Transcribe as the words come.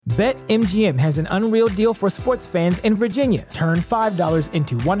BetMGM has an unreal deal for sports fans in Virginia. Turn $5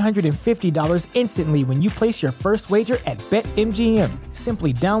 into $150 instantly when you place your first wager at BetMGM.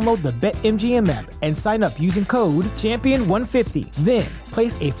 Simply download the BetMGM app and sign up using code Champion150. Then,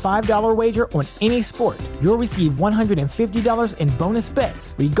 place a $5 wager on any sport. You'll receive $150 in bonus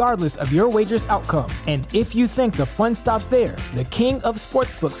bets, regardless of your wager's outcome. And if you think the fun stops there, the King of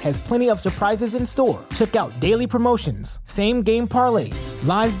Sportsbooks has plenty of surprises in store. Check out daily promotions, same-game parlays,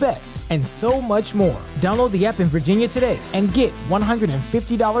 live bets, and so much more. Download the app in Virginia today and get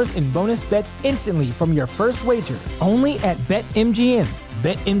 $150 in bonus bets instantly from your first wager. Only at BetMGM.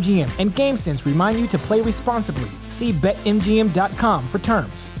 BetMGM and GameSense remind you to play responsibly. See BetMGM.com for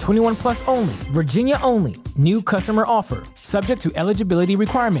terms. 21 plus only. Virginia only. New customer offer. Subject to eligibility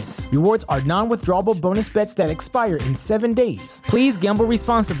requirements. Rewards are non-withdrawable bonus bets that expire in 7 days. Please gamble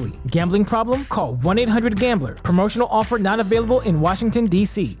responsibly. Gambling problem? Call 1-800-GAMBLER. Promotional offer not available in Washington,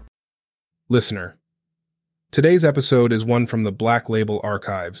 D.C. Listener, today's episode is one from the Black Label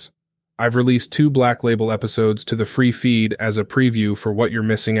archives. I've released 2 Black Label episodes to the free feed as a preview for what you're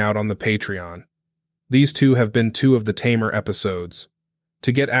missing out on the Patreon. These 2 have been 2 of the tamer episodes.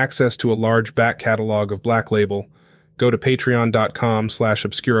 To get access to a large back catalog of Black Label, go to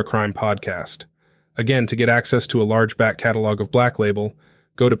patreon.com/obscuracrimepodcast. Again, to get access to a large back catalog of Black Label,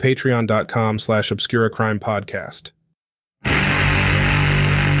 go to patreon.com/obscuracrimepodcast.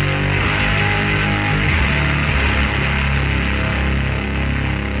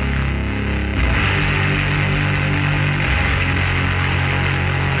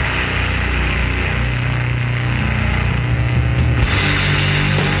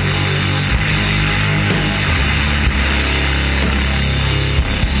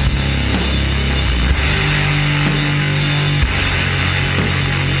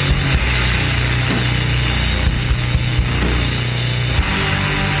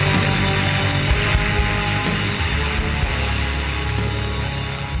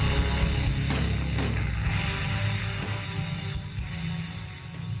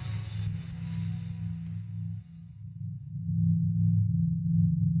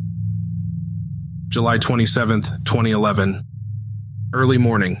 July 27th, 2011. Early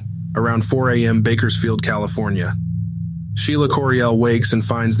morning, around 4 a.m. Bakersfield, California. Sheila Coriel wakes and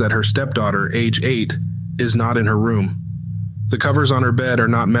finds that her stepdaughter, age 8, is not in her room. The covers on her bed are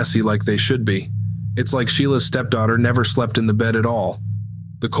not messy like they should be. It's like Sheila's stepdaughter never slept in the bed at all.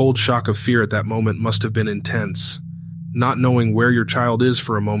 The cold shock of fear at that moment must have been intense. Not knowing where your child is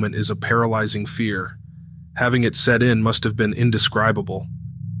for a moment is a paralyzing fear. Having it set in must have been indescribable.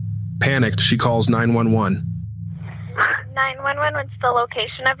 Panicked, she calls 911. 911, what's the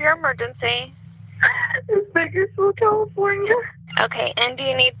location of your emergency? It's Bakersfield, California. Okay, and do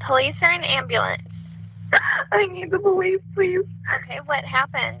you need police or an ambulance? I need the police, please. Okay, what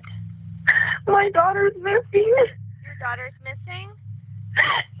happened? My daughter's missing. Your daughter's missing?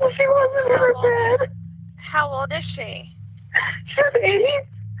 She wasn't in her bed. How old is she? She's 8.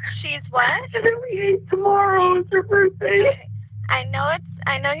 She's what? She's going to be 8 tomorrow. It's her birthday. Okay.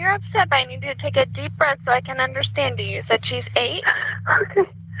 I know you're upset, but I need you to take a deep breath so I can understand you. You said she's 8? Okay.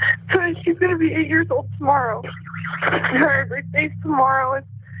 So she's going to be 8 years old tomorrow. Her birthday's tomorrow.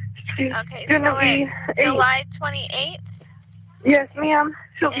 She's going to be 8. July 28th? Yes, ma'am.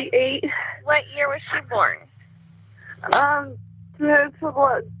 She'll be 8. What year was she born?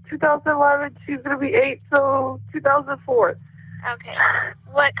 2011. She's going to be 8, so 2004. Okay.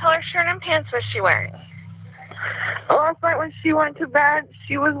 What color shirt and pants was she wearing? Last night when she went to bed,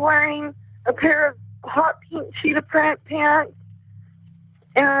 she was wearing a pair of hot pink cheetah print pants,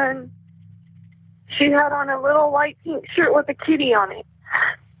 and she had on a little light pink shirt with a kitty on it.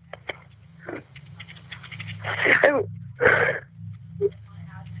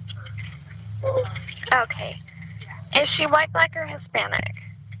 Okay. Is she white, black, or Hispanic?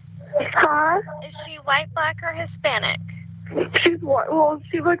 Huh? Is she white, black, or Hispanic? She's white. Well,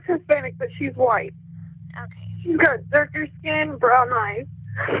 she looks Hispanic, but she's white. Okay. She's got darker skin, brown eyes.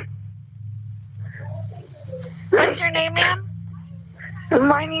 What's your name, ma'am?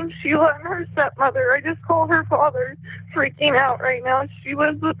 My name's Sheila and her stepmother. I just called her father, freaking out right now. She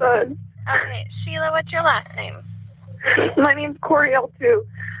lives with us. Okay. Sheila, what's your last name? My name's Coriel, too.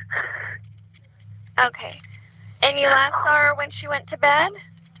 Okay. And you last saw her when she went to bed?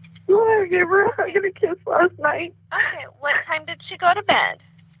 Well, I gave her a hug and a kiss last night. Okay. What time did she go to bed?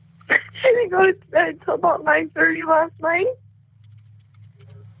 She didn't go to bed until about 9:30 last night.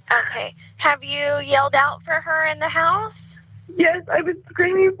 Okay. Have you yelled out for her in the house? Yes, I've been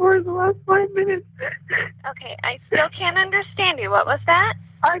screaming for her the last 5 minutes. Okay. I still can't understand you. What was that?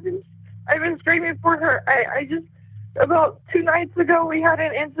 I've been screaming for her. about 2 nights ago, we had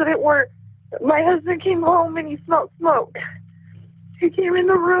an incident where my husband came home and he smelled smoke. He came in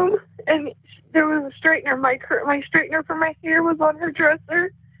the room and there was a straightener. My straightener for my hair was on her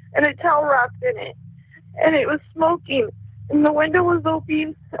dresser and a towel wrapped in it. And it was smoking. And the window was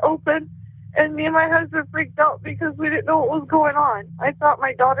open. And me and my husband freaked out because we didn't know what was going on. I thought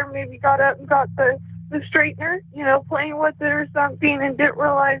my daughter maybe got up and got the straightener, you know, playing with it or something, and didn't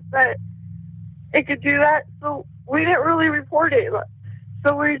realize that it could do that. So we didn't really report it.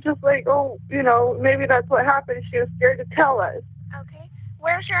 So we were just like, oh, you know, maybe that's what happened. She was scared to tell us. Okay.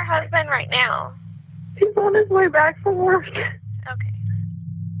 Where's your husband right now? He's on his way back from work. Okay.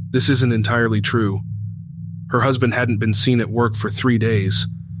 This isn't entirely true. Her husband hadn't been seen at work for 3 days.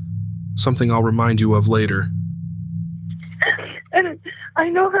 Something I'll remind you of later. And I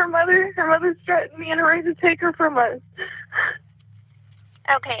know her mother threatened me and ready to take her from us.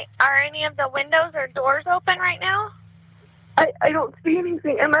 Okay. Are any of the windows or doors open right now? I don't see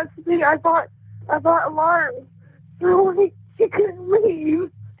anything, and that's the thing. I bought alarms so he couldn't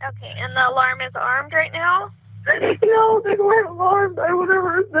leave. Okay. And the alarm is armed right now? No, they weren't alarmed. I would have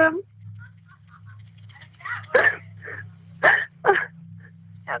heard them.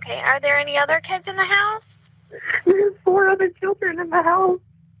 Okay. Are there any other kids in the house? There's 4 other children in the house.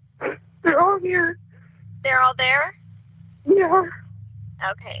 They're all here. They're all there? Yeah.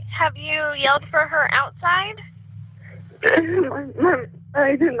 Okay. Have you yelled for her outside?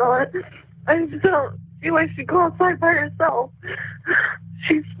 I did not. I just don't feel like she'd go outside by herself.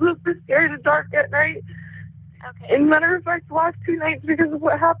 She's super scared of the dark at night. Okay. And matter of fact, the last 2 nights, because of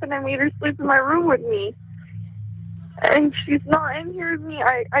what happened, I made her sleep in my room with me. And she's not in here with me.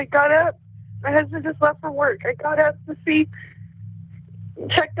 I got up. My husband just left for work. I got up to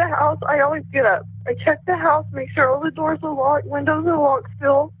check the house. I always get up. I check the house, make sure all the doors are locked, windows are locked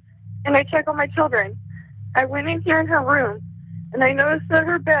still, and I check on my children. I went in here in her room, and I noticed that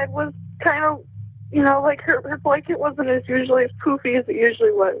her bed was kind of, you know, like her blanket wasn't as poofy as it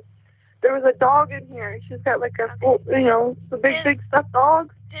usually was. There was a dog in here. She's got like a full, you know, the big stuffed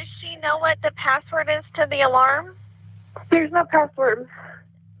dog. Does she know what the password is to the alarm? There's no password.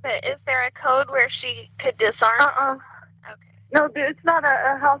 But is there a code where she could disarm? Okay. No, it's not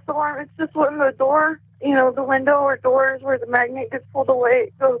a house alarm. It's just when the door, you know, the window or doors where the magnet gets pulled away,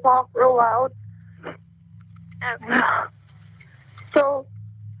 it goes off real loud. Okay. So,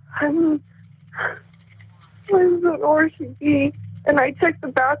 I don't know where she'd be. And I checked the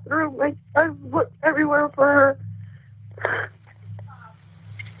bathroom. I looked everywhere for her.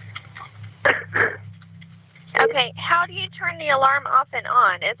 Okay, how do you turn the alarm off and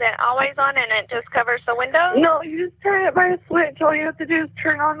on? Is it always on and it just covers the windows? No, you just turn it by a switch. All you have to do is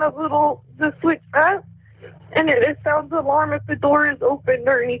turn on the switch up, and it sounds the alarm if the door is opened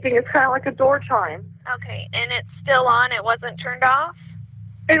or anything. It's kind of like a door chime. Okay, and it's still on? It wasn't turned off?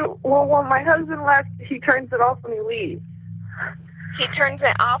 Well, when my husband left, he turns it off when he leaves. He turns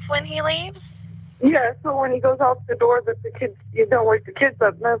it off when he leaves? Yeah, so when he goes out the door that the kids, you don't wake the kids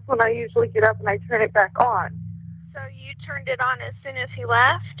up, that's when I usually get up and I turn it back on. So you turned it on as soon as he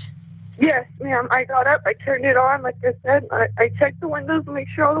left? Yes, ma'am. I got up, I turned it on, like I said. I checked the windows to make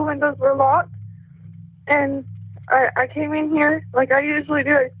sure all the windows were locked. And I came in here like I usually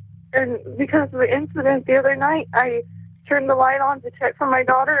do. And because of the incident the other night, I turned the light on to check for my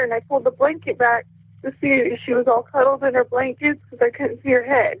daughter, and I pulled the blanket back to see if she was all cuddled in her blankets because I couldn't see her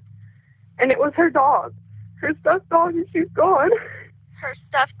head. And it was her dog. Her stuffed dog, and she's gone. Her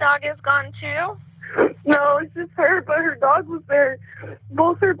stuffed dog is gone too? No, it's just her, but her dog was there.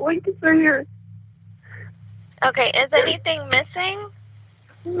 Both her blankets are here. Okay, is anything missing?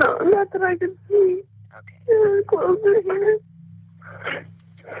 No, not that I can see. Okay. Her clothes are here.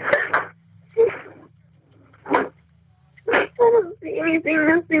 I don't see anything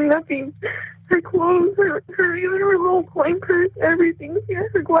missing, nothing. Her clothes, even her little coin purse, everything's here,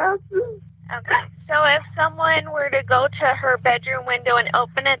 her glasses. Okay, so if someone were to go to her bedroom window and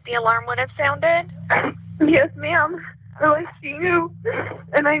open it, the alarm would have sounded? Yes, ma'am. Like she knew.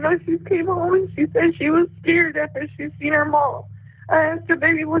 And I know she came home and she said she was scared after she's seen her mom. I asked her,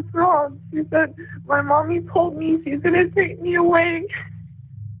 baby, what's wrong? She said, my mommy told me she's going to take me away.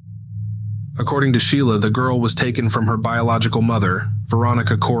 According to Sheila, the girl was taken from her biological mother,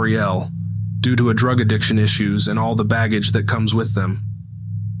 Veronica Coriel, due to a drug addiction issues and all the baggage that comes with them.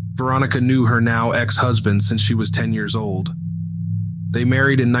 Veronica knew her now ex-husband since she was 10 years old. They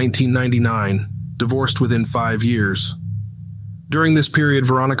married in 1999, divorced within 5 years. During this period,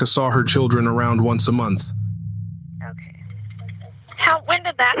 Veronica saw her children around once a month. Okay. When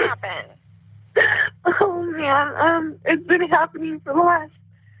did that happen? Oh, man. It's been happening for the last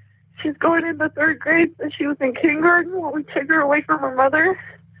She's going into third grade, and she was in kindergarten when we took her away from her mother.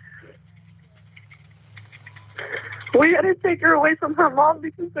 We had to take her away from her mom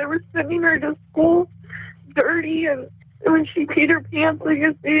because they were sending her to school dirty, and when she peed her pants, I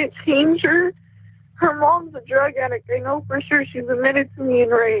guess they didn't change her. Her mom's a drug addict. I know for sure. She's admitted to me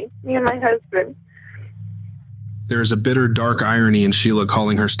and Ray, me and my husband. There is a bitter, dark irony in Sheila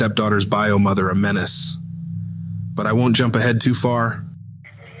calling her stepdaughter's bio mother a menace. But I won't jump ahead too far.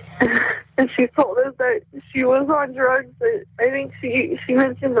 And she told us that she was on drugs. But I think she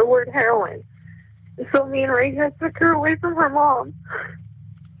mentioned the word heroin. So me and Ray had took her away from her mom.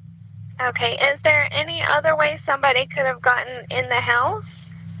 Okay. Is there any other way somebody could have gotten in the house?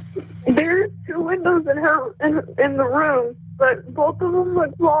 There's 2 windows in the room, but both of them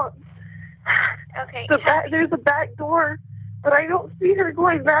look locked. Okay. There's a back door, but I don't see her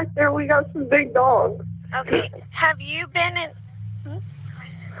going back there. We got some big dogs. Okay. Have you been in... Okay.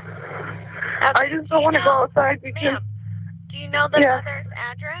 I just don't want to go outside because... Ma'am, do you know the mother's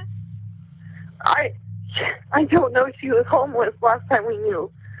address? I don't know. She was homeless last time we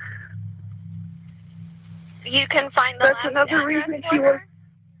knew. You can find the That's last another address reason for she her? was...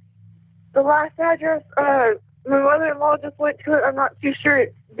 The last address, my mother-in-law just went to it. I'm not too sure.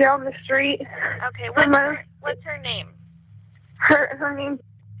 It's down the street. Okay, what's her name? Her name...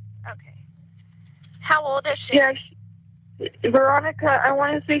 Okay. How old is she? Yeah, Veronica, I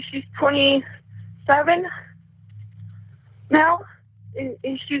want to say she's 27 now.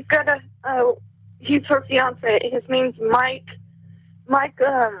 And she's got he's her fiance. His name's Mike. Mike,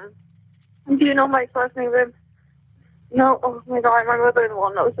 do you know Mike's last name, babe? No? Oh my God, my mother-in-law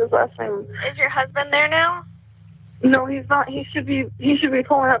knows his last name. Is your husband there now? No, he's not. He should be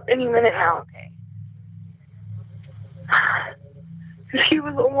pulling up any minute now. Okay. She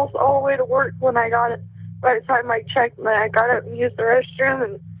was almost all the way to work when I got it. By the time I checked, and I got up and used the restroom,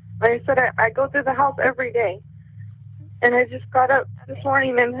 and like I said, I go through the house every day. And I just got up this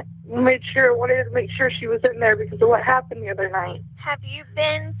morning and wanted to make sure she was in there because of what happened the other night. Have you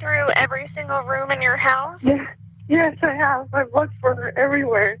been through every single room in your house? Yeah. Yes, I have. I've looked for her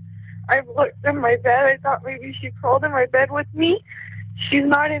everywhere. I've looked in my bed. I thought maybe she crawled in my bed with me. She's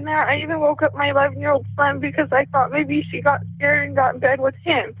not in there. I even woke up my 11-year-old son because I thought maybe she got scared and got in bed with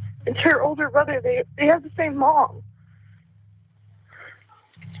him. It's her older brother. They have the same mom.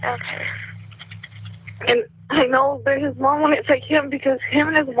 Okay. And I know that his mom wouldn't take him because him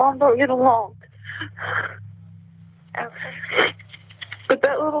and his mom don't get along. Okay. But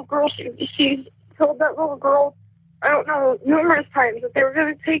that little girl, she told that little girl, I don't know, numerous times that they were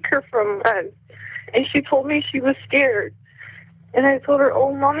going to take her from us. And she told me she was scared. And I told her,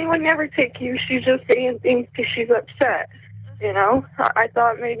 oh, Mommy would never take you. She's just saying things because she's upset. You know? I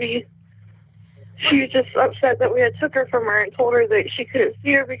thought maybe she was just upset that we had took her from her and told her that she couldn't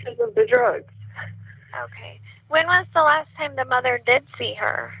see her because of the drugs. Okay. When was the last time the mother did see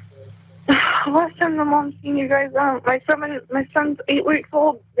her? Last time the mom seen you guys, my son's 8 weeks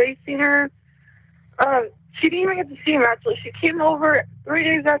old. They seen her. She didn't even get to see him, actually. She came over 3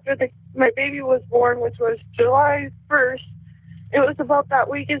 days after my baby was born, which was July 1st. It was about that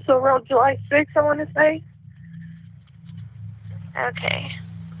weekend, so around July 6th, I want to say. Okay.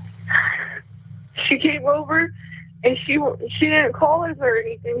 She came over, and she didn't call us or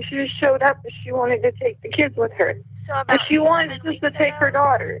anything. She just showed up, and she wanted to take the kids with her. So about and she wanted just to take her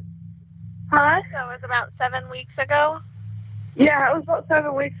daughter. Huh? So it was about 7 weeks ago? Yeah, it was about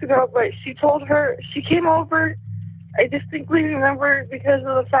 7 weeks ago, but she told her, she came over, I distinctly remember because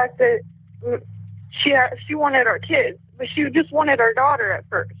of the fact that she wanted our kids, but she just wanted our daughter at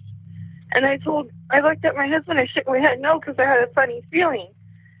first. And I looked at my husband, I shook my head no, because I had a funny feeling.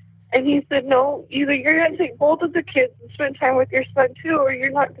 And he said, no, either you're going to take both of the kids and spend time with your son too, or you're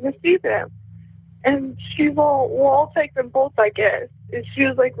not going to see them. And she's all, well, I'll take them both, I guess. And she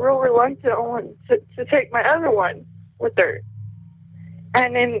was like real reluctant to take my other one with her.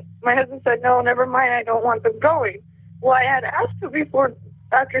 And then my husband said, no, never mind, I don't want them going. Well, I had asked her before,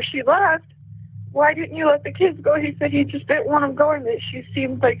 after she left, why didn't you let the kids go? He said he just didn't want them going, that she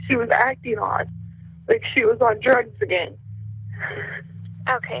seemed like she was acting odd, like she was on drugs again.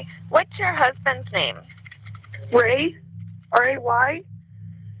 Okay. What's your husband's name? Ray, R-A-Y.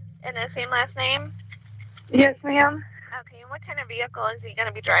 And the same last name? Yes, ma'am. Okay, and what kind of vehicle is he going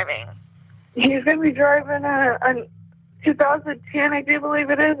to be driving? He's going to be driving a 2010, I do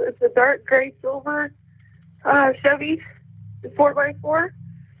believe it is. It's a dark gray silver Chevy, 4x4.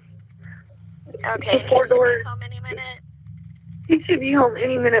 Okay, four doors. Home any minute? He should be home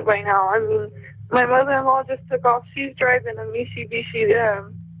any minute by now. I mean, my mother-in-law just took off. She's driving a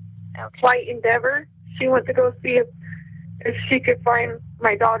Mitsubishi white Endeavor. She went to go see if she could find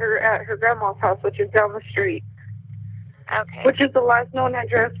my daughter at her grandma's house, which is down the street. Okay. Which is the last known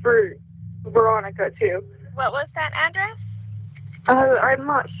address for Veronica, too. What was that address? I'm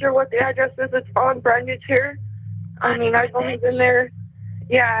not sure what the address is. It's on Brandage here. I mean, I've only been there.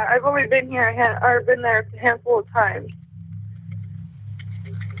 Yeah, I've only been here. I've been there a handful of times.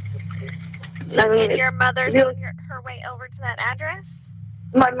 I mean, Did your mother know her way over to that address?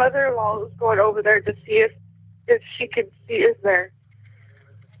 My mother-in-law was going over there to see if she could see us there.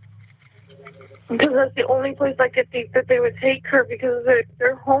 Because that's the only place I could think that they would take her, because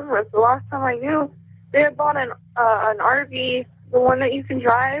they're homeless. The last time I knew, they had bought an RV, the one that you can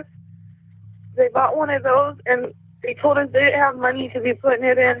drive. They bought one of those, and they told us they didn't have money to be putting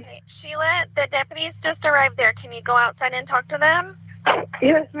it in. Okay. Sheila, the deputies just arrived there. Can you go outside and talk to them?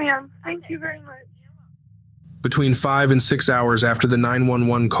 Yes, ma'am. Thank you very much. Between 5 and 6 hours after the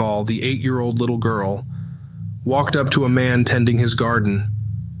 911 call, the 8-year-old little girl walked up to a man tending his garden.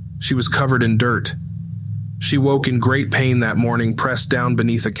 She was covered in dirt. She woke in great pain that morning, pressed down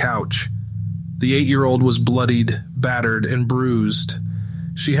beneath a couch. The 8-year-old was bloodied, battered, and bruised.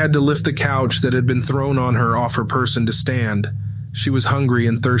 She had to lift the couch that had been thrown on her off her person to stand. She was hungry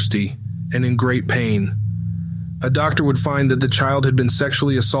and thirsty, and in great pain. A doctor would find that the child had been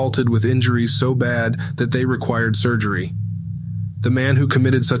sexually assaulted with injuries so bad that they required surgery. The man who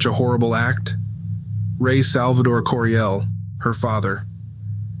committed such a horrible act? Ray Salvador Coriel, her father.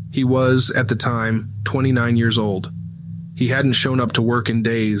 He was, at the time, 29 years old. He hadn't shown up to work in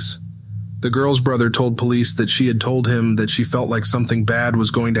days. The girl's brother told police that she had told him that she felt like something bad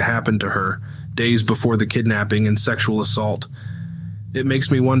was going to happen to her days before the kidnapping and sexual assault. It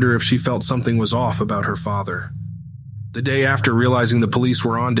makes me wonder if she felt something was off about her father. The day after realizing the police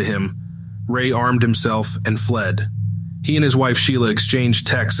were onto him, Ray armed himself and fled. He and his wife Sheila exchanged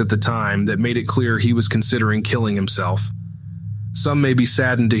texts at the time that made it clear he was considering killing himself. Some may be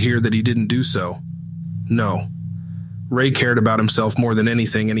saddened to hear that he didn't do so. No. Ray cared about himself more than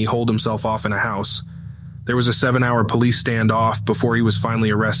anything, and he holed himself off in a house. There was a 7-hour police standoff before he was finally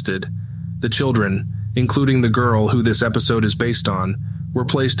arrested. The children, including the girl who this episode is based on, were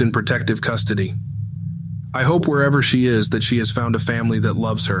placed in protective custody. I hope wherever she is that she has found a family that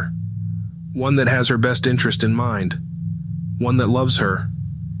loves her. One that has her best interest in mind. One that loves her.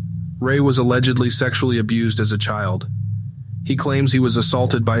 Ray was allegedly sexually abused as a child. He claims he was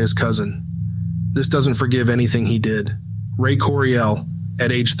assaulted by his cousin. This doesn't forgive anything he did. Ray Coriel,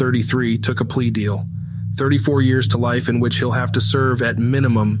 at age 33, took a plea deal. 34 years to life in which he'll have to serve at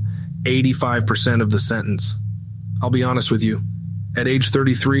minimum 85% of the sentence. I'll be honest with you. At age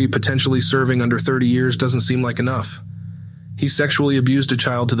 33, potentially serving under 30 years doesn't seem like enough. He sexually abused a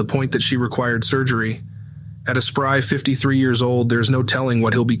child to the point that she required surgery. At a spry 53 years old, there's no telling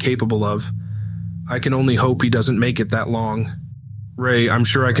what he'll be capable of. I can only hope he doesn't make it that long. Ray, I'm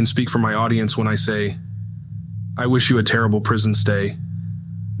sure I can speak for my audience when I say, I wish you a terrible prison stay.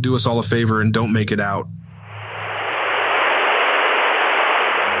 Do us all a favor and don't make it out.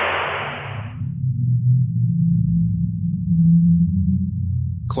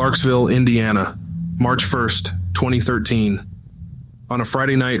 Clarksville, Indiana, March 1st, 2013. On a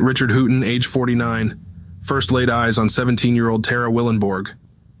Friday night, Richard Hooten, age 49, first laid eyes on 17-year-old Tara Willenborg.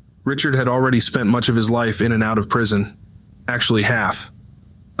 Richard had already spent much of his life in and out of prison. Actually, half.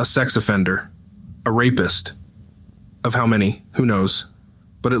 A sex offender. A rapist. Of how many? Who knows?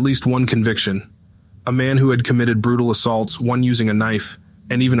 But at least one conviction. A man who had committed brutal assaults, one using a knife,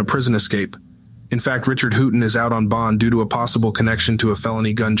 and even a prison escape. In fact, Richard Hooten is out on bond due to a possible connection to a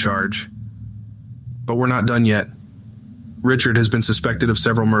felony gun charge. But we're not done yet. Richard has been suspected of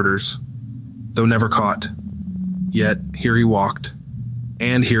several murders, though never caught. Yet, here he walked.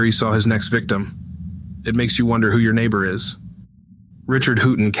 And here he saw his next victim. It makes you wonder who your neighbor is. Richard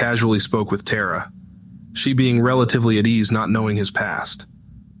Hooten casually spoke with Tara, she being relatively at ease not knowing his past.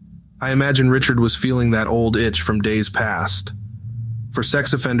 I imagine Richard was feeling that old itch from days past. For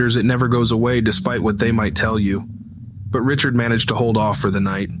sex offenders, it never goes away despite what they might tell you. But Richard managed to hold off for the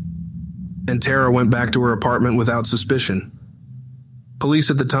night. And Tara went back to her apartment without suspicion.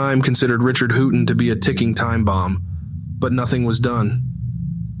 Police at the time considered Richard Hooten to be a ticking time bomb, but nothing was done.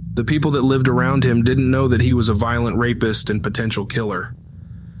 The people that lived around him didn't know that he was a violent rapist and potential killer.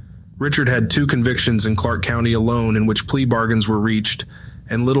 Richard had 2 convictions in Clark County alone in which plea bargains were reached,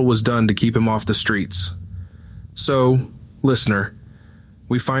 and little was done to keep him off the streets. So, listener,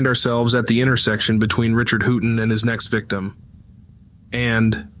 we find ourselves at the intersection between Richard Hooten and his next victim.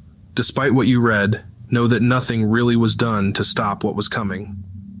 And, despite what you read, know that nothing really was done to stop what was coming.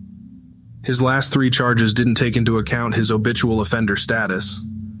 His last 3 charges didn't take into account his habitual offender status.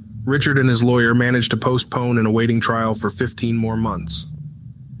 Richard and his lawyer managed to postpone an awaiting trial for 15 more months.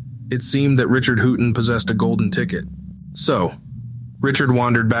 It seemed that Richard Hooten possessed a golden ticket. So, Richard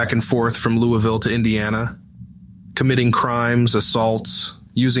wandered back and forth from Louisville to Indiana, committing crimes, assaults,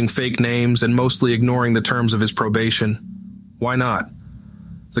 using fake names, and mostly ignoring the terms of his probation. Why not?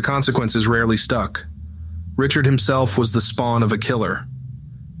 The consequences rarely stuck. Richard himself was the spawn of a killer.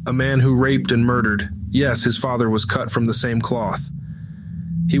 A man who raped and murdered. Yes, his father was cut from the same cloth.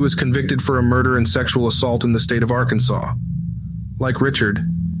 He was convicted for a murder and sexual assault in the state of Arkansas. Like Richard,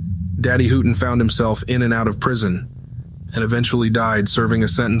 Daddy Hooten found himself in and out of prison, and eventually died serving a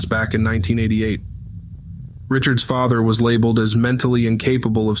sentence back in 1988. Richard's father was labeled as mentally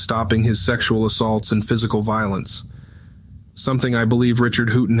incapable of stopping his sexual assaults and physical violence, something I believe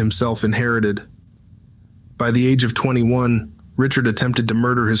Richard Hooten himself inherited. By the age of 21, Richard attempted to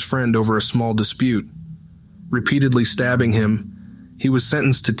murder his friend over a small dispute. Repeatedly stabbing him, he was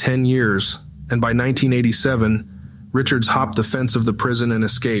sentenced to 10 years, and by 1987, Richards hopped the fence of the prison and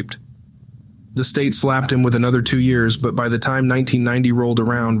escaped. The state slapped him with another 2 years, but by the time 1990 rolled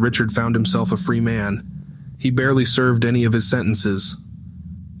around, Richard found himself a free man. He barely served any of his sentences.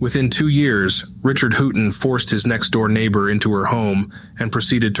 Within 2 years, Richard Hooten forced his next-door neighbor into her home and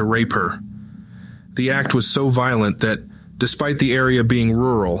proceeded to rape her. The act was so violent that, despite the area being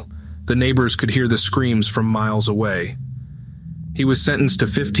rural, the neighbors could hear the screams from miles away. He was sentenced to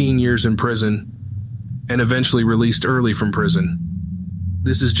 15 years in prison and eventually released early from prison.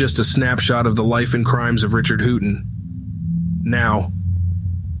 This is just a snapshot of the life and crimes of Richard Hooten. Now,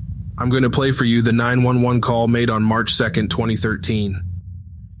 I'm going to play for you the 911 call made on March 2nd, 2013.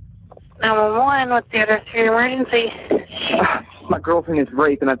 911, what's the address for your emergency? My girlfriend is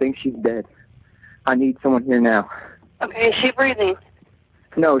raped and I think she's dead. I need someone here now. Okay, is she breathing?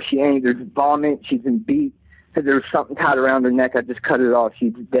 No, she ain't. There's vomit. She's been beat. There's something tied around her neck. I just cut it off.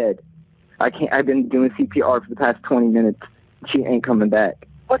 She's dead. I've been doing CPR for the past 20 minutes. She ain't coming back.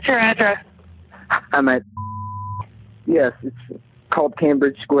 What's your address? I'm at... Yes, it's called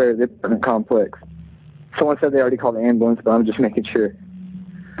Cambridge Square, the apartment complex. Someone said they already called the ambulance, but I'm just making sure.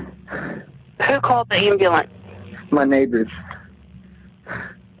 Who called the ambulance? My neighbors.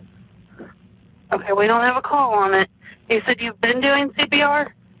 Okay, we don't have a call on it. You said you've been doing CPR?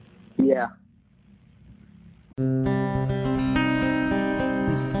 Yeah.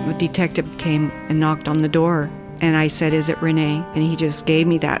 A detective came and knocked on the door, and I said, "Is it Renee?" And he just gave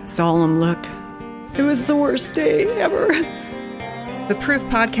me that solemn look. It was the worst day ever. The Proof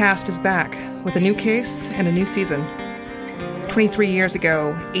podcast is back with a new case and a new season. 23 years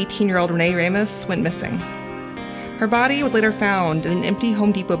ago, 18-year-old Renee Ramos went missing. Her body was later found in an empty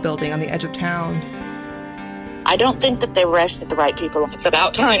Home Depot building on the edge of town. I don't think that they arrested the right people. It's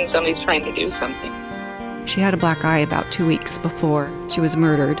about time somebody's trying to do something. She had a black eye about 2 weeks before she was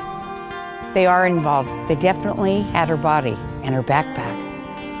murdered. They are involved. They definitely had her body and her backpack.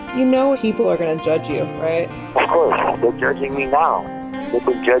 You know people are going to judge you, right? Of course. They're judging me now. They've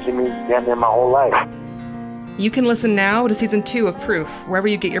been judging me damn near my whole life. You can listen now to Season 2 of Proof, wherever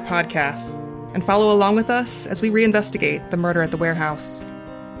you get your podcasts, and follow along with us as we reinvestigate the murder at the warehouse.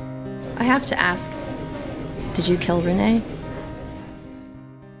 I have to ask, did you kill Renee?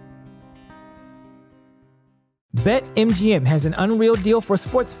 BetMGM has an unreal deal for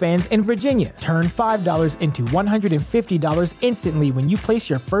sports fans in Virginia. Turn $5 into $150 instantly when you place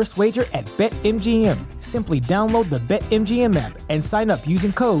your first wager at BetMGM. Simply download the BetMGM app and sign up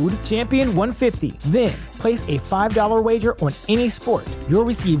using code Champion150. Then, place a $5 wager on any sport. You'll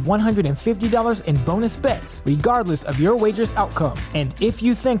receive $150 in bonus bets, regardless of your wager's outcome. And if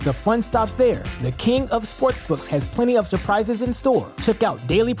you think the fun stops there, the king of sportsbooks has plenty of surprises in store. Check out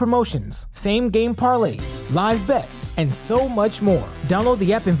daily promotions, same-game parlays, live bets, and so much more. Download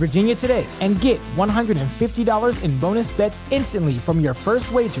the app in Virginia today and get $150 in bonus bets instantly from your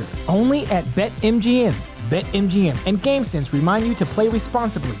first wager. Only at BetMGM. BetMGM and GameSense remind you to play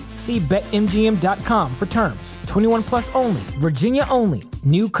responsibly. See BetMGM.com for terms. 21 plus only. Virginia only.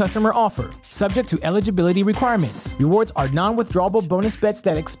 New customer offer. Subject to eligibility requirements. Rewards are non-withdrawable bonus bets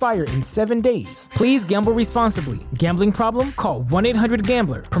that expire in 7 days. Please gamble responsibly. Gambling problem? Call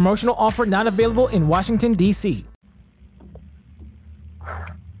 1-800-GAMBLER. Promotional offer not available in Washington, D.C.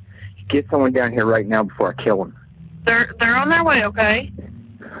 Get someone down here right now before I kill them. They're on their way, okay?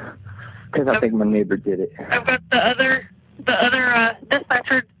 Because I think my neighbor did it. I've got the other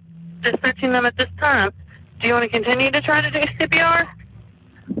dispatcher dispatching them at this time. Do you want to continue to try to do CPR?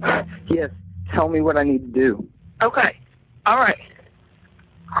 Yes. Tell me what I need to do. Okay. All right.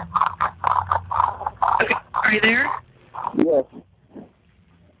 Okay. Are you there? Yes.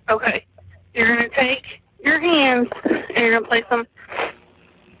 Okay. You're going to take your hands and you're going to place them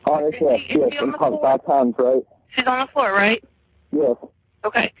Oh, yes, and pump 5 times, right? She's on the floor, right? Yes.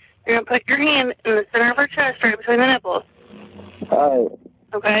 Okay. You're going to put your hand in the center of her chest, right between the nipples. All right.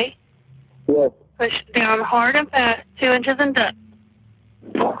 Okay? Yes. Push down hard and fast, 2 inches and up.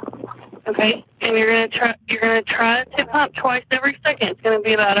 Okay? And you're going to try to pump twice every second. It's going to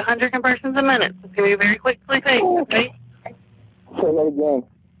be about 100 compressions a minute. It's going to be very quickly paced, okay? Say that again.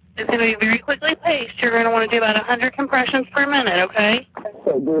 It's going to be very quickly paced. You're going to want to do about 100 compressions per minute, okay?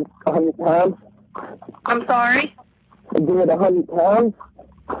 So do it 100 times? I'm sorry? Do it 100 times?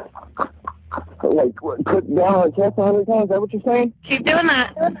 Like, put down on the chest 100 times? Is that what you're saying? Keep doing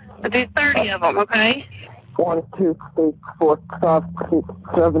that. I'll do 30 of them, okay? 1, 2, 3, 4, 5, 6,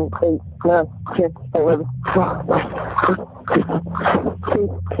 7, 8, 9, 10, 11, 12,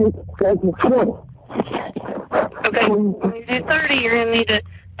 13, 14, 20. Okay, when you do 30, you're going to need to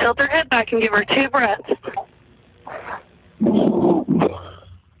tilt her head back and give her 2 breaths.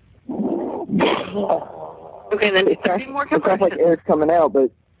 Okay, then do 30 more compressions. It sounds like air's coming out,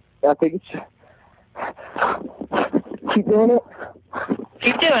 but I think it's... Keep doing it?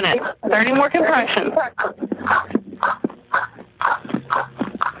 Keep doing it. 30 more compressions.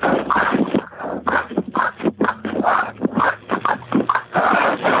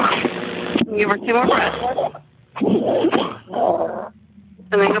 Give her 2 more breaths.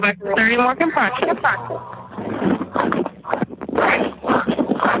 And then go back to 30 more compressions.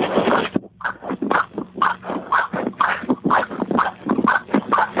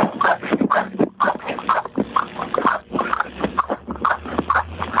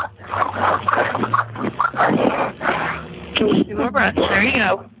 Two more breaths. There you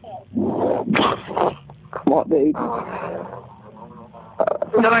go. Come on, babe.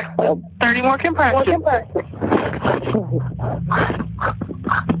 Go back to 30 more compressions.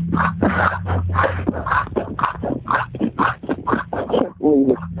 Leave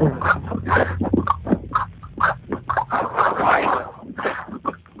it.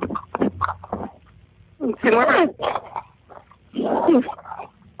 Two more breaths.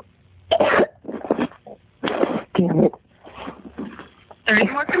 Damn it.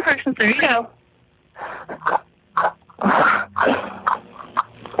 30 more compressions. There you go.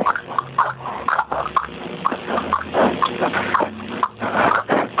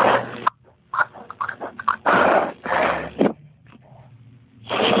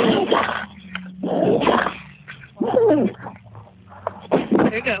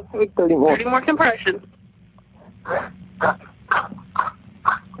 There you go. 30 more. 30 more compressions.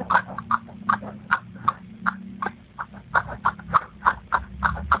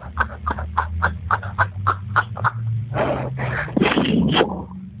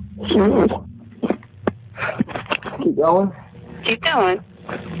 Keep going. Keep going.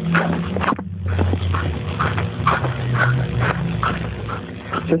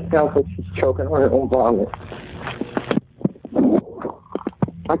 Just sounds like she's choking on her own vomit.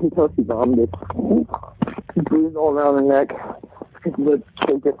 I can tell she vomited. Bruise all around her neck. Her lips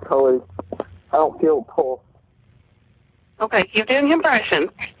get discolored. I don't feel a pulse. Okay, keep doing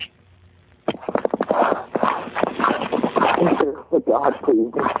compressions. Oh, God,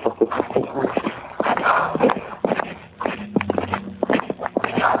 please.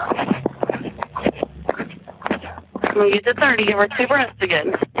 When you get to 30, give her 2 breaths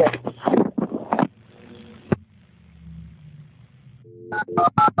again.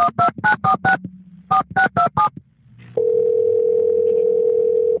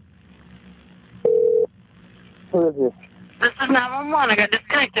 Who is this? This is 911. I got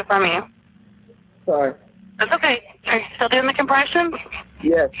disconnected from you. Sorry. That's okay. Are you still doing the compressions?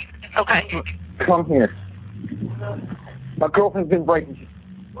 Yes. Okay. Come here. My girlfriend's been breaking.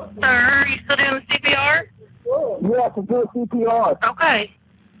 Sir, are you still doing the CPR? Yes, I'm doing CPR. Okay.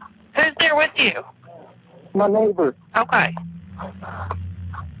 Who's there with you? My neighbor. Okay.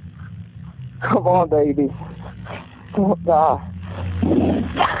 Come on, baby. Don't die.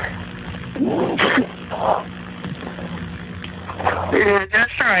 You're doing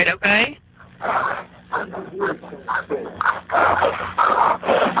just right, okay?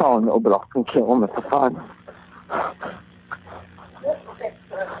 Oh, no, but I can kill him if I find him.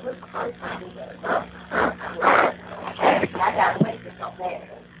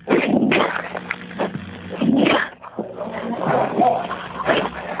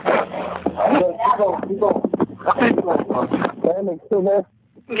 Still there?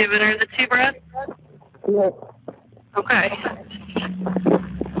 Giving her the 2 breaths? Yes. Okay.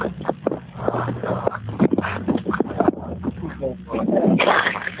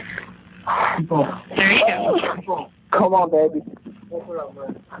 There you go. Come on, baby.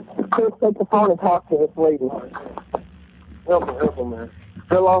 Please take the phone and talk to this lady. Help her, man.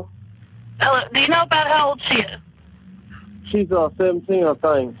 Hello? Hello. Do you know about how old she is? She's 17, I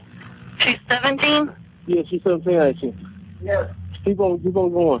think. She's 17? Yeah, she's 17, ain't she? Yeah. Keep on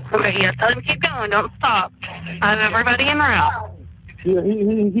going. Okay, yeah, tell him to keep going. Don't stop. I have everybody en route. Yeah,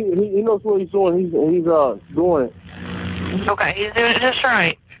 he knows what he's doing. He's doing it. Okay, he's doing it just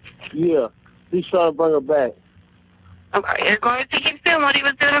right. Yeah, he's trying to bring her back. Okay, as long as he keeps doing what he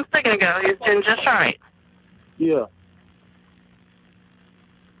was doing a second ago, he's doing just right. Yeah.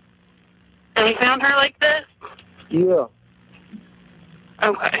 And he found her like this? Yeah.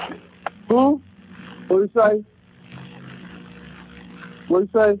 Okay. What do you say? What do you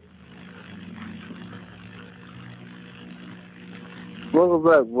say? Bring her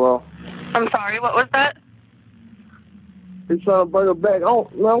back, bro. I'm sorry, what was that? He's trying to bring her back. I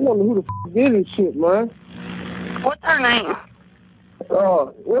wonder who the did this shit, man. What's her name?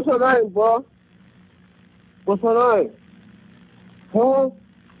 What's her name, bro? What's her name? Huh?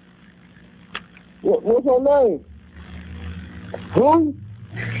 What's her name? Who?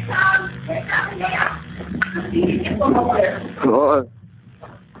 Alright.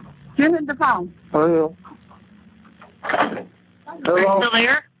 Give him the phone. I am. Hello? Are you still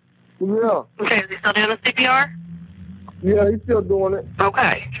there? Yeah. Okay, is he still doing the CPR? Yeah, he's still doing it.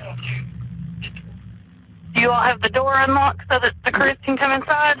 Okay. Do you all have the door unlocked so that the crews can come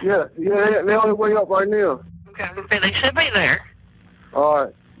inside? Yeah, they're on the way up right now. Okay, I was going to say they should be there.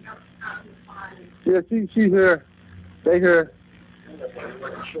 Alright. Yeah, she's here. They here.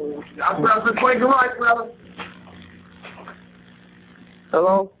 Brother, quake right, brother.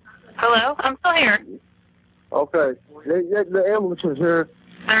 Hello? Hello? I'm still here. Okay. The ambulance is here.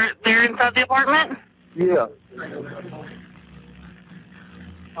 They're inside the apartment? Yeah.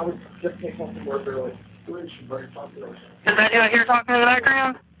 I was just came home from work early. Is that who I hear talking in the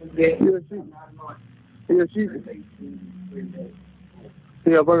background?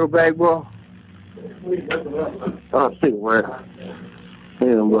 Yeah, bring her back, bro. Cigarette.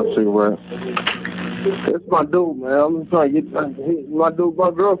 Yeah, my cigarette. It's my dude, man. I'm just trying to get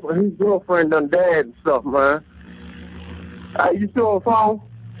my girlfriend. His girlfriend done died and stuff, man. You still on the phone?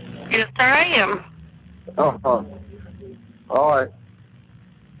 Yes, sir, I am. All right.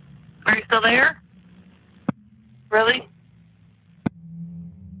 Are you still there? Really?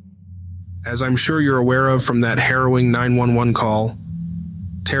 As I'm sure you're aware of from that harrowing 911 call,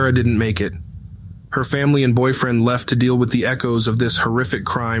 Tara didn't make it. Her family and boyfriend left to deal with the echoes of this horrific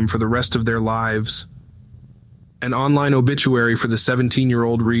crime for the rest of their lives. An online obituary for the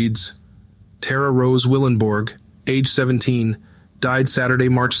 17-year-old reads, Tara Rose Willenborg, age 17, died Saturday,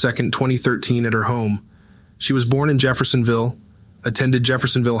 March 2nd, 2013 at her home. She was born in Jeffersonville, attended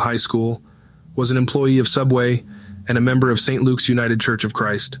Jeffersonville High School, was an employee of Subway, and a member of St. Luke's United Church of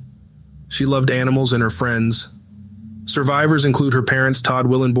Christ. She loved animals and her friends. Survivors include her parents, Todd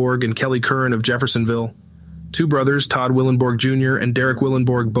Willenborg and Kelly Curran of Jeffersonville, two brothers, Todd Willenborg Jr. and Derek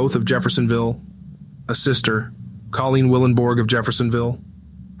Willenborg, both of Jeffersonville, a sister, Colleen Willenborg of Jeffersonville,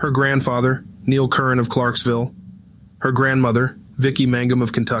 her grandfather, Neil Curran of Clarksville, her grandmother, Vicki Mangum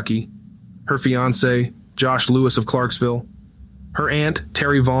of Kentucky, her fiancé, Josh Lewis of Clarksville, her aunt,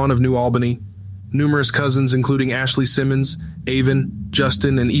 Terry Vaughn of New Albany, numerous cousins including Ashley Simmons, Avon,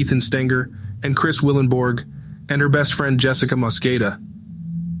 Justin and Ethan Stenger, and Chris Willenborg, and her best friend Jessica Mosqueda.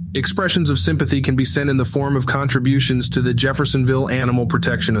 Expressions of sympathy can be sent in the form of contributions to the Jeffersonville Animal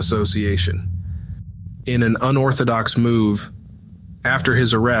Protection Association. In an unorthodox move, after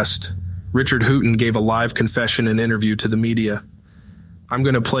his arrest, Richard Hooten gave a live confession and interview to the media. I'm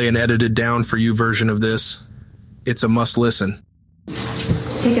going to play an edited down for you version of this. It's a must listen.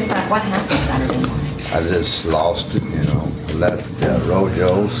 Take us back. What happened Saturday morning? I just lost it, I left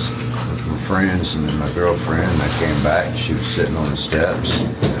Rojo's with my friends and then my girlfriend. I came back. She was sitting on the steps,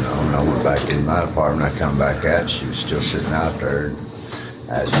 and I went back in my apartment. I come back out. She was still sitting out there. And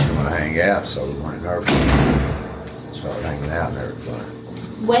I asked her to want to hang out, so we went in her apartment. Started hanging out and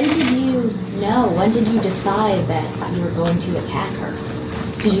everything. When did you know? When did you decide that you were going to attack her?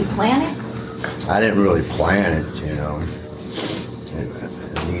 Did you plan it? I didn't really plan it, I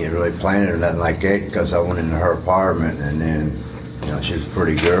didn't really plan it or nothing like that because I went into her apartment and then, she was a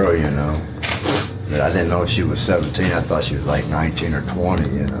pretty girl, But I didn't know she was 17. I thought she was like 19 or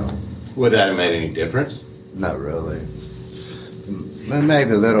 20, Would that have made any difference? Not really.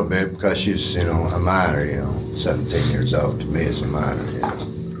 Maybe a little bit because she's, a minor, 17 years old. To me, it's a minor,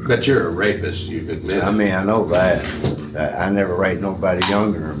 But you're a rapist, you've admitted. I mean, I know that. I never raped nobody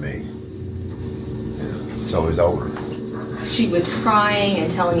younger than me. It's always older. She was crying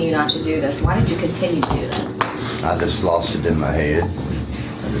and telling you not to do this. Why did you continue to do that? I just lost it in my head.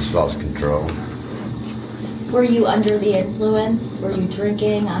 I just lost control. Were you under the influence? Were you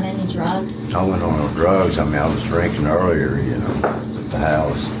drinking, on any drugs? I wasn't on no drugs. I mean, I was drinking earlier, at the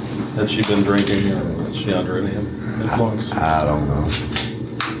house. Had she been drinking, or was she under any influence? I don't know.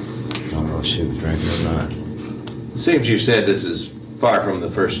 I don't know if she was drinking or not. Seems you said this is far from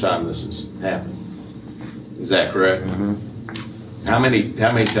the first time this has happened. Is that correct? Mm-hmm. How many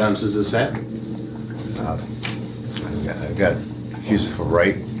times has this happened? I got accused for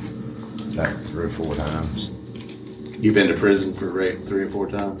rape like 3 or 4 times. You've been to prison for rape 3 or 4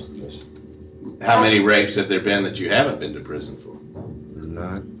 times? Yes. How many rapes have there been that you haven't been to prison for?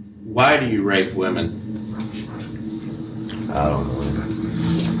 None. Why do you rape women? I don't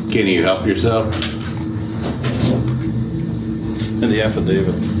know. Can you help yourself? In the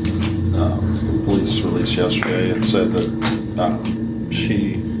affidavit, police released yesterday, it said that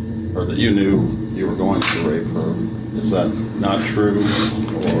that you knew you were going to rape her. Is that not true,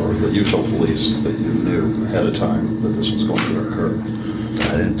 or that you told police that you knew ahead of time that this was going to occur?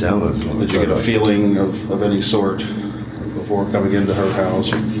 I didn't tell them. Did you get a feeling of any sort before coming into her house?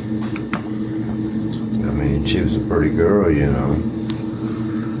 I mean, she was a pretty girl, I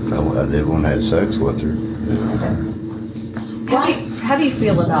did want to have sex with her. How do you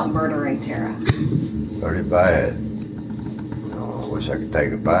feel about murdering Tara? Pretty bad. I wish I could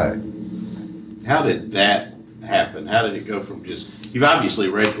take it back. How did that happen? How did it go from you've obviously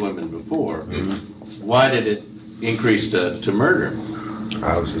raped women before. Mm-hmm. Why did it increase to murder?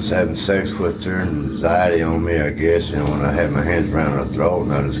 I was just having sex with her and anxiety on me, I guess, when I had my hands around her throat,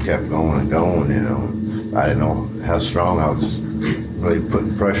 and I just kept going and going, I didn't know how strong I was really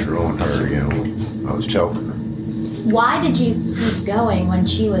putting pressure on her, I was choking her. Why did you keep going when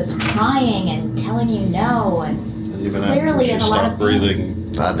she was crying and telling you no, and even clearly in a lot of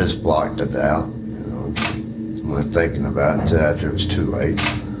breathing? I just blocked it out, wasn't thinking about it until after it was too late.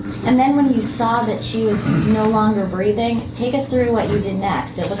 And then when you saw that she was no longer breathing, take us through what you did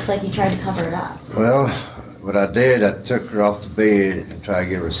next. It looks like you tried to cover it up. Well, what I did, I took her off the bed and tried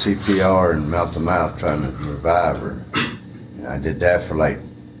to give her CPR and mouth to mouth, trying to revive her. And I did that for like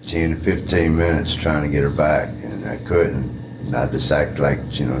 10 to 15 minutes trying to get her back, and I couldn't. And I just acted like,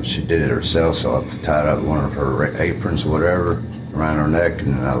 she did it herself, so I tied up one of her aprons or whatever around her neck,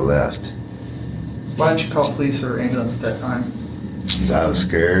 and then I left. Why didn't you call police or ambulance at that time? I was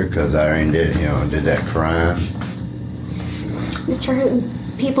scared because I already did that crime. Mr. Hooten,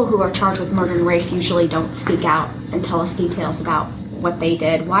 people who are charged with murder and rape usually don't speak out and tell us details about what they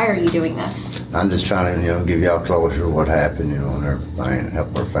did. Why are you doing this? I'm just trying to, give y'all closure what happened, and everything, and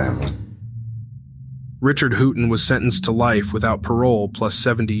help our family. Richard Hooten was sentenced to life without parole plus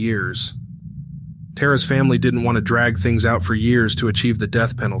 70 years. Tara's family didn't want to drag things out for years to achieve the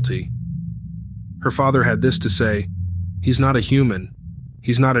death penalty. Her father had this to say: "He's not a human.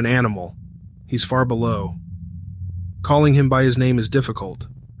 He's not an animal. He's far below. Calling him by his name is difficult.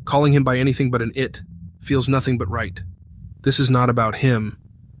 Calling him by anything but an it feels nothing but right. This is not about him.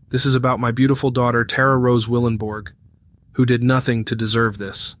 This is about my beautiful daughter, Tara Rose Willenborg, who did nothing to deserve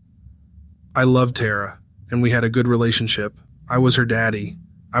this. I loved Tara, and we had a good relationship. I was her daddy.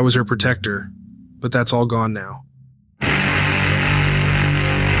 I was her protector. But that's all gone now."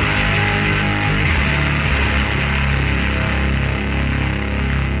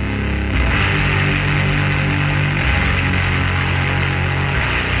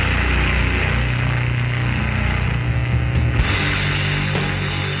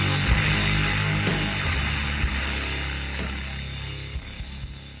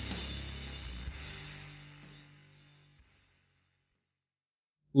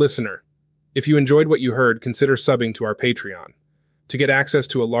 Listener, if you enjoyed what you heard, consider subbing to our Patreon. To get access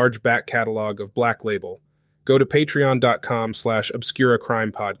to a large back catalog of Black Label, go to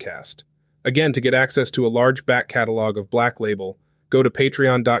patreon.com/obscuracrimepodcast. Again, to get access to a large back catalog of Black Label, go to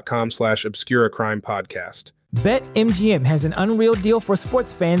patreon.com/obscuracrimepodcast. BetMGM has an unreal deal for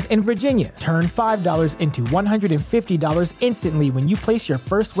sports fans in Virginia. Turn $5 into $150 instantly when you place your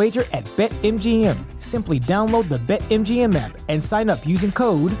first wager at BetMGM. Simply download the BetMGM app and sign up using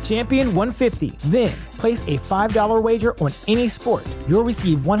code Champion150. Then, place a $5 wager on any sport. You'll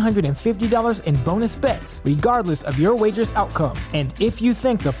receive $150 in bonus bets, regardless of your wager's outcome. And if you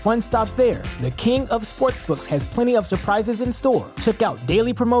think the fun stops there, the king of sportsbooks has plenty of surprises in store. Check out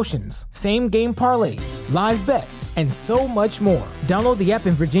daily promotions, same-game parlays, live bets, and so much more. Download the app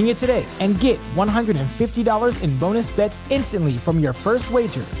in Virginia today and get $150 in bonus bets instantly from your first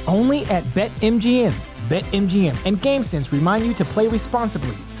wager. Only at BetMGM. BetMGM and GameSense remind you to play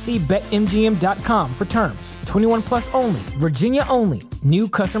responsibly. See BetMGM.com for terms. 21 plus only. Virginia only. New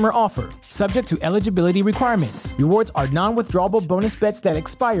customer offer. Subject to eligibility requirements. Rewards are non-withdrawable bonus bets that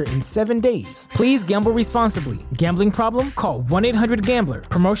expire in 7 days. Please gamble responsibly. Gambling problem? Call 1-800-GAMBLER.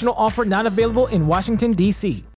 Promotional offer not available in Washington, D.C.